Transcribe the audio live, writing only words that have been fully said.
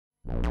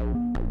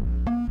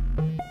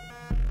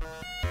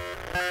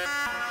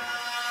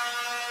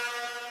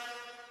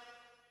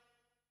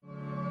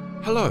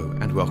Hello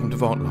and welcome to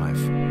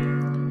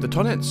VOLTLIFE. The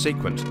Tonnetz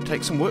Sequent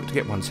takes some work to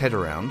get one's head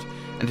around,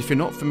 and if you're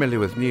not familiar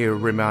with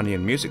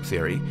Neo-Riemannian music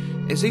theory,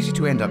 it's easy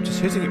to end up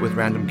just hitting it with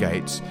random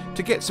gates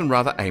to get some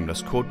rather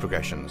aimless chord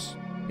progressions.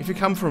 If you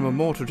come from a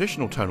more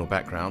traditional tonal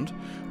background,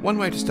 one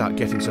way to start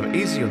getting some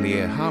easy on the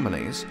ear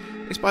harmonies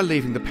is by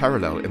leaving the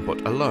parallel input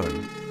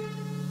alone.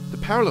 The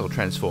parallel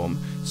transform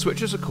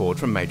switches a chord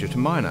from major to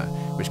minor,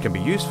 which can be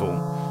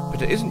useful,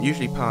 but it isn't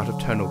usually part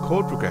of tonal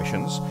chord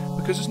progressions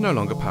because it's no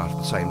longer part of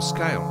the same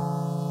scale.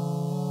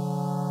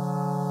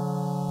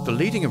 The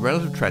leading and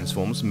relative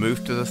transforms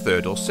move to the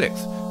third or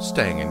sixth,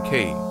 staying in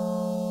key.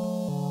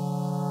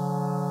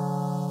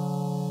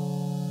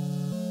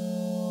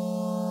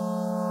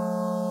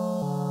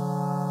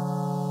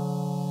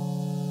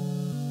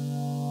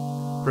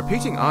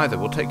 Repeating either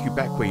will take you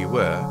back where you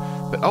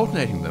were, but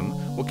alternating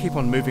them will keep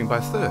on moving by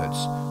thirds,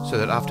 so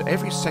that after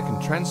every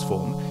second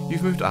transform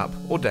you've moved up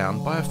or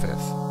down by a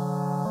fifth.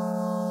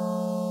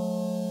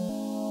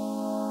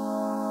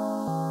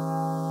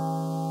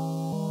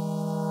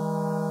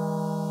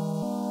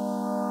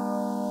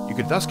 You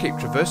could thus keep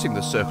traversing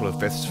the circle of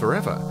fifths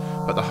forever,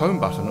 but the home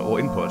button or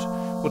input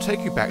will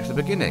take you back to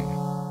the beginning.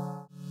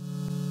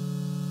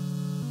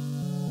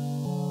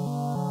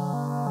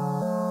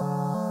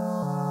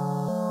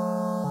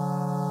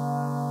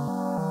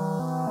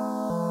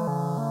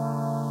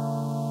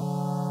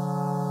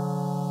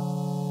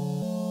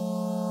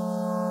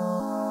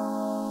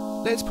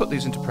 Let's put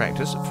these into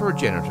practice for a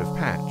generative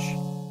patch.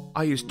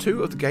 I use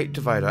two of the gate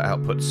divider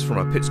outputs from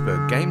a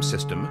Pittsburgh game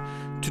system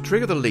to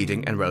trigger the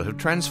leading and relative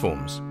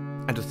transforms,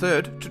 and a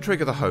third to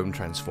trigger the home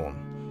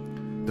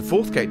transform. The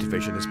fourth gate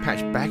division is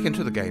patched back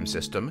into the game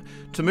system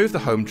to move the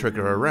home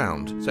trigger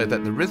around so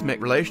that the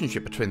rhythmic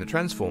relationship between the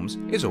transforms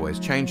is always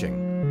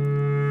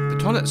changing. The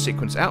Tonnetz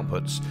Sequent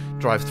outputs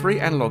drive 3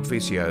 analog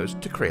VCOs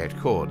to create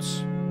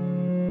chords.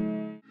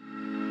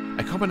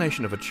 A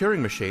combination of a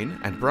Turing machine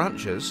and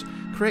branches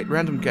create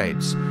random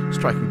gates,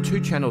 striking 2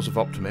 channels of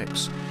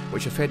optimics,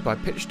 which are fed by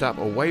pitched up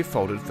or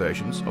wave-folded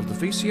versions of the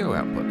VCO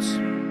outputs.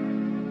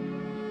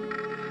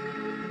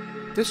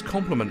 This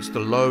complements the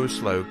low,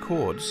 slow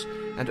chords,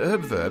 and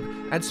Verb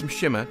adds some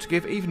shimmer to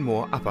give even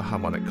more upper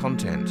harmonic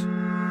content.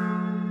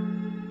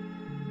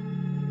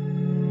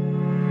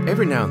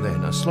 Every now and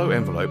then a slow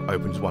envelope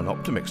opens one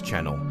optimics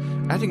channel,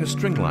 adding a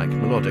string-like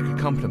melodic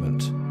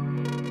accompaniment.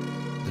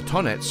 The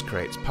Tonnetz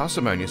creates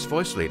parsimonious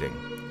voice leading,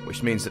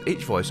 which means that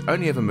each voice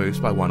only ever moves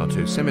by 1 or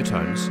 2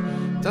 semitones,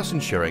 thus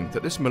ensuring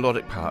that this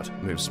melodic part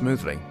moves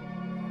smoothly.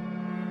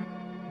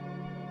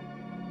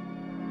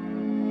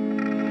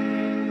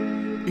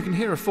 You can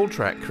hear a full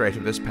track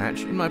created with this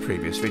patch in my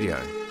previous video.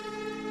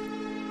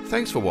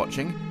 Thanks for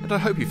watching, and I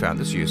hope you found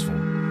this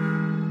useful.